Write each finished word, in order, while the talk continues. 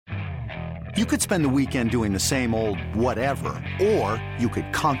You could spend the weekend doing the same old whatever, or you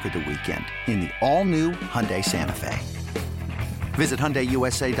could conquer the weekend in the all-new Hyundai Santa Fe. Visit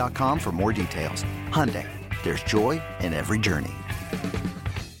HyundaiUSA.com for more details. Hyundai, there's joy in every journey.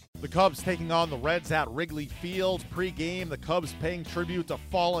 The Cubs taking on the Reds at Wrigley Field. Pre-game, the Cubs paying tribute to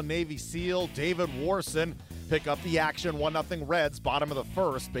fallen Navy SEAL David Warson. Pick up the action, 1-0 Reds, bottom of the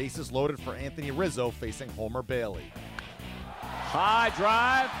first. Bases loaded for Anthony Rizzo facing Homer Bailey. High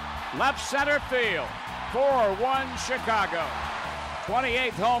drive, left center field, 4-1 Chicago.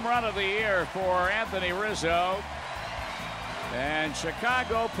 28th home run of the year for Anthony Rizzo. And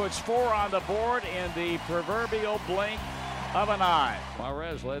Chicago puts 4 on the board in the proverbial blink of an eye.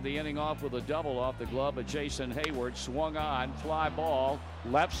 Juarez led the inning off with a double off the glove of Jason Hayward. Swung on, fly ball,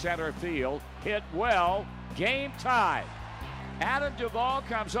 left center field, hit well, game tied. Adam Duvall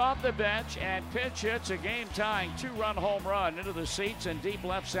comes off the bench and pitch hits a game-tying 2-run home run into the seats in deep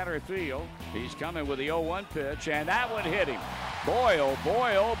left center field. He's coming with the 0-1 pitch, and that one hit him. Boy, oh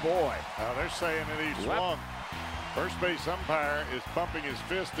boy, oh boy. They're saying that he swung. First base umpire is pumping his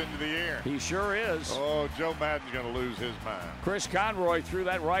fist into the air. He sure is. Oh, Joe Maddon's going to lose his mind. Chris Conroy threw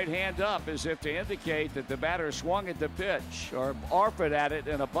that right hand up as if to indicate that the batter swung at the pitch or offered at it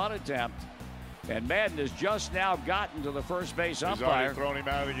in a bunt attempt. And Maddon has just now gotten to the first base umpire. He's already thrown him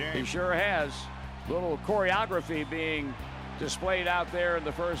out of the game. He sure has. Little choreography being displayed out there in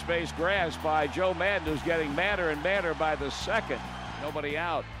the first base grass by Joe Maddon, who's getting madder and madder by the second. Nobody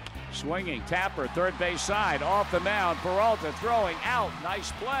out. Swinging, Tapper, third base side, off the mound. Peralta throwing out.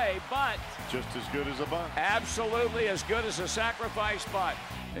 Nice play, but just as good as a bunt. Absolutely as good as a sacrifice bunt.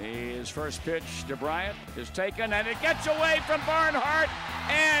 His first pitch to Bryant is taken, and it gets away from Barnhart,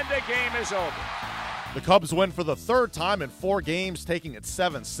 and the game is over. The Cubs win for the third time in 4 games, taking it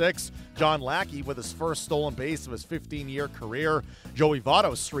 7-6. John Lackey with his first stolen base of his 15-year career. Joey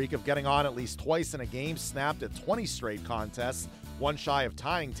Votto's streak of getting on at least twice in a game snapped at 20 straight contests, one shy of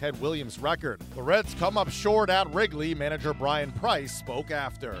tying Ted Williams' record. The Reds come up short at Wrigley. Manager Brian Price spoke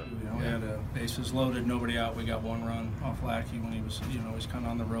after. We had bases loaded, nobody out. We got 1 run off Lackey when he was, he's kind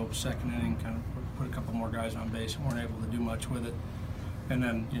of on the ropes. Second inning, kind of put a couple more guys on base and weren't able to do much with it. And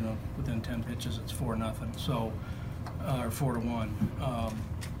then, within 10 pitches, it's 4-0. So, or 4-1.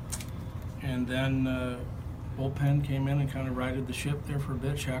 And then bullpen came in and kind of righted the ship there for a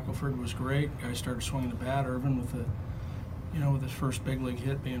bit. Shackelford was great. Guys started swinging the bat. Irvin with with his first big league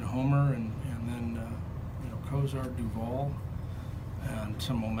hit being a homer, and then Cozart, Duvall, and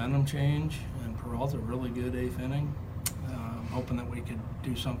some momentum change. And Peralta, really good 8th inning. Hoping that we could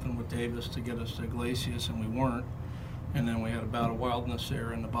do something with Davis to get us to Iglesias, and we weren't. And then we had a bout of wildness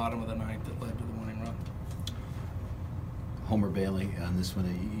there in the bottom of the 9th that led to the winning run. Homer Bailey on this one,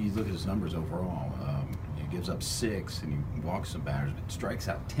 you look at his numbers overall. He gives up 6 and he walks some batters, but strikes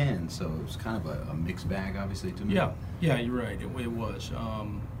out 10. So it was kind of a mixed bag, obviously, to me. Yeah, you're right. It was.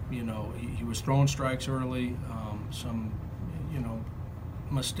 He was throwing strikes early. Some,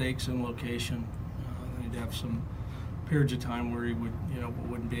 mistakes in location. He'd have some periods of time where he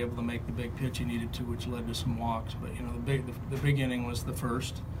wouldn't be able to make the big pitch he needed to, which led to some walks. But the big inning was the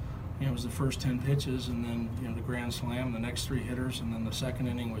first. It was the first 10 pitches, and then the grand slam, the next 3 hitters, and then the second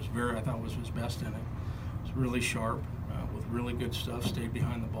inning was I thought was his best inning. It was really sharp, with really good stuff. Stayed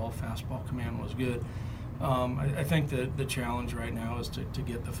behind the ball. Fastball command was good. I think that the challenge right now is to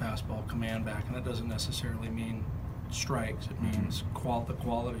get the fastball command back, and that doesn't necessarily mean strikes. It means the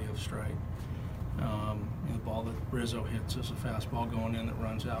quality of strike. The ball that Rizzo hits is a fastball going in that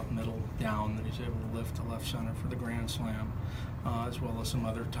runs out middle down that he's able to lift to left center for the grand slam, as well as some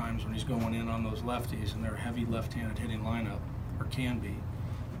other times when he's going in on those lefties, and they're a heavy left-handed hitting lineup, or can be,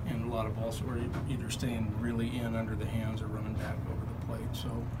 and a lot of balls where either staying really in under the hands or running back over the plate.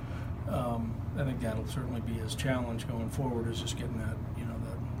 So I think that'll certainly be his challenge going forward, is just getting that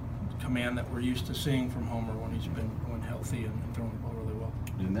that command that we're used to seeing from Homer when he's been healthy and throwing the ball really well.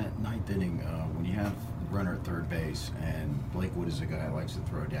 In that 9th inning, when you have the runner at third base, and Blake Wood is a guy who likes to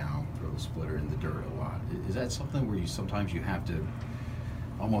throw down, throw the splitter in the dirt a lot, is that something where sometimes you have to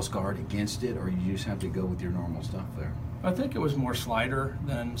almost guard against it, or you just have to go with your normal stuff there? I think it was more slider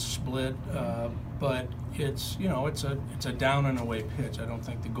than split, but it's it's a down and away pitch. I don't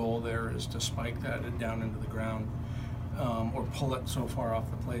think the goal there is to spike that down into the ground or pull it so far off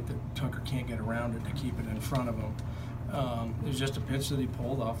the plate that Tucker can't get around it to keep it in front of him. It was just a pitch that he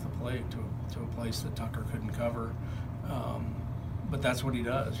pulled off the plate to a place that Tucker couldn't cover. But that's what he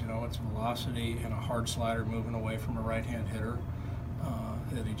does. It's velocity and a hard slider moving away from a right-hand hitter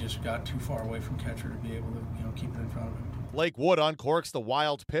that he just got too far away from catcher to be able to keep it in front of him. Blake Wood uncorks the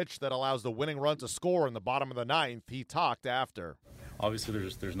wild pitch that allows the winning run to score in the bottom of the 9th. He talked after. Obviously,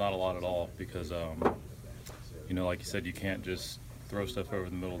 there's not a lot at all because, like you said, you can't just throw stuff over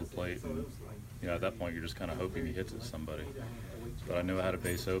the middle of the plate. And, at that point, you're just kind of hoping he hits it to somebody. But I knew I had a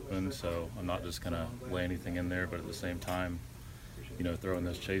base open, so I'm not just going to lay anything in there. But at the same time, throwing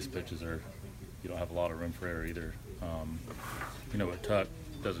those chase pitches you don't have a lot of room for error either. But Tuck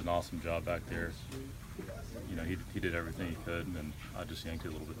does an awesome job back there. He did everything he could, and then I just yanked it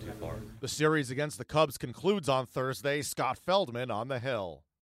a little bit too far. The series against the Cubs concludes on Thursday. Scott Feldman on the hill.